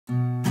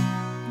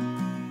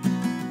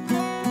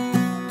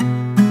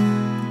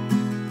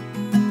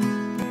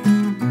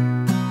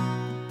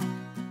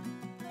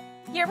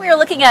are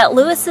looking at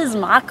Lewis's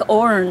mock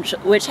orange,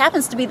 which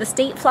happens to be the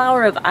state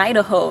flower of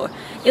Idaho.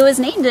 It was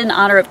named in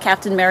honor of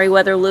Captain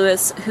Meriwether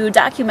Lewis, who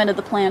documented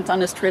the plant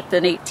on his trip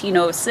in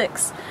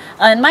 1806.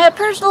 In my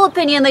personal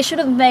opinion, they should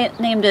have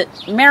named it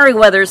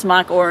Meriwether's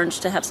mock orange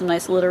to have some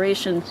nice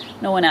alliteration.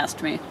 No one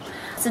asked me.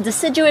 It's a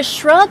deciduous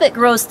shrub. It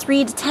grows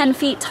 3 to 10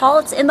 feet tall.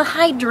 It's in the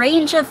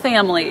hydrangea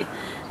family.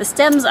 The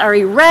stems are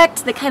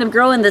erect. They kind of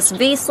grow in this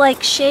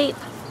vase-like shape.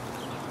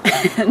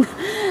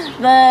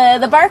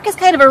 The bark is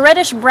kind of a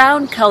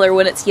reddish-brown color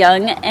when it's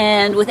young,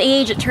 and with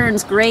age it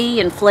turns gray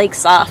and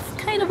flakes off,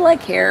 kind of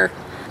like hair.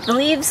 The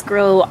leaves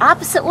grow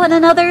opposite one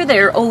another.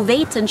 They're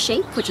ovate in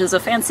shape, which is a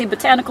fancy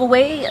botanical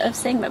way of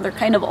saying that they're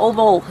kind of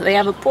oval. They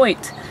have a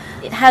point.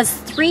 It has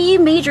 3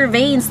 major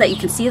veins that you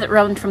can see that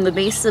run from the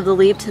base of the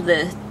leaf to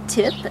the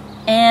tip,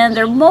 and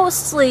they're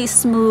mostly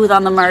smooth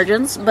on the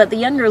margins, but the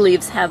younger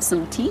leaves have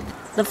some teeth.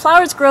 The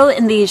flowers grow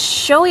in these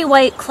showy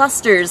white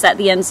clusters at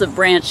the ends of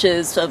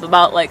branches of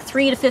about like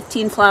 3 to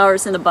 15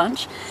 flowers in a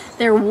bunch.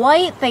 They're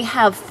white, they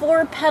have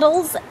 4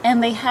 petals,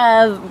 and they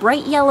have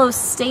bright yellow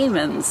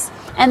stamens.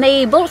 And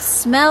they both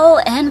smell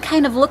and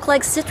kind of look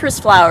like citrus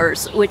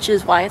flowers, which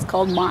is why it's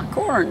called mock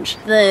orange.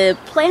 The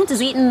plant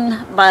is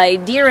eaten by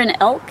deer and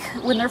elk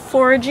when they're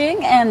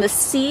foraging, and the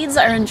seeds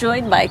are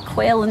enjoyed by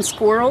quail and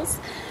squirrels.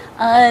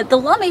 The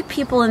Lummi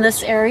people in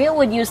this area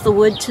would use the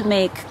wood to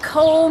make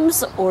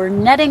combs or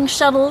netting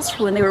shuttles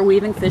for when they were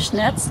weaving fish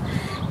nets.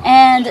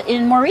 And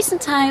in more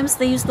recent times,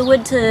 they used the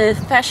wood to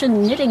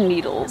fashion knitting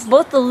needles.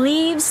 Both the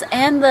leaves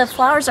and the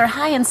flowers are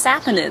high in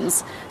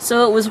saponins,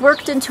 so it was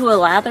worked into a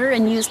lather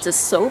and used as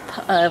soap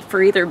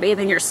for either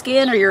bathing your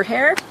skin or your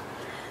hair.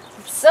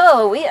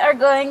 So we are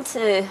going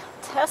to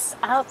test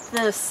out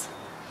this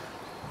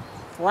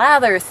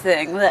lather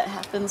thing that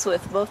happens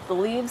with both the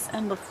leaves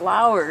and the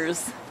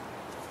flowers.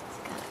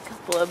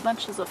 Of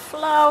bunches of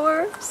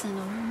flowers and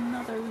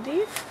another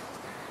leaf.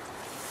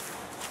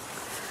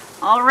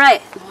 All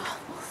right,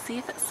 we'll see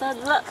if it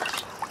suds up.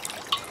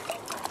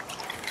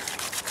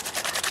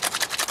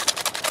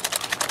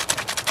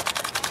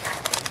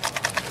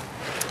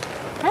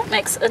 That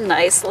makes a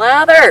nice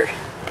lather.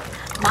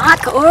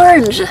 Mock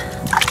orange,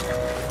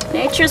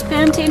 Nature's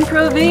Pantene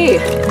Pro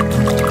V.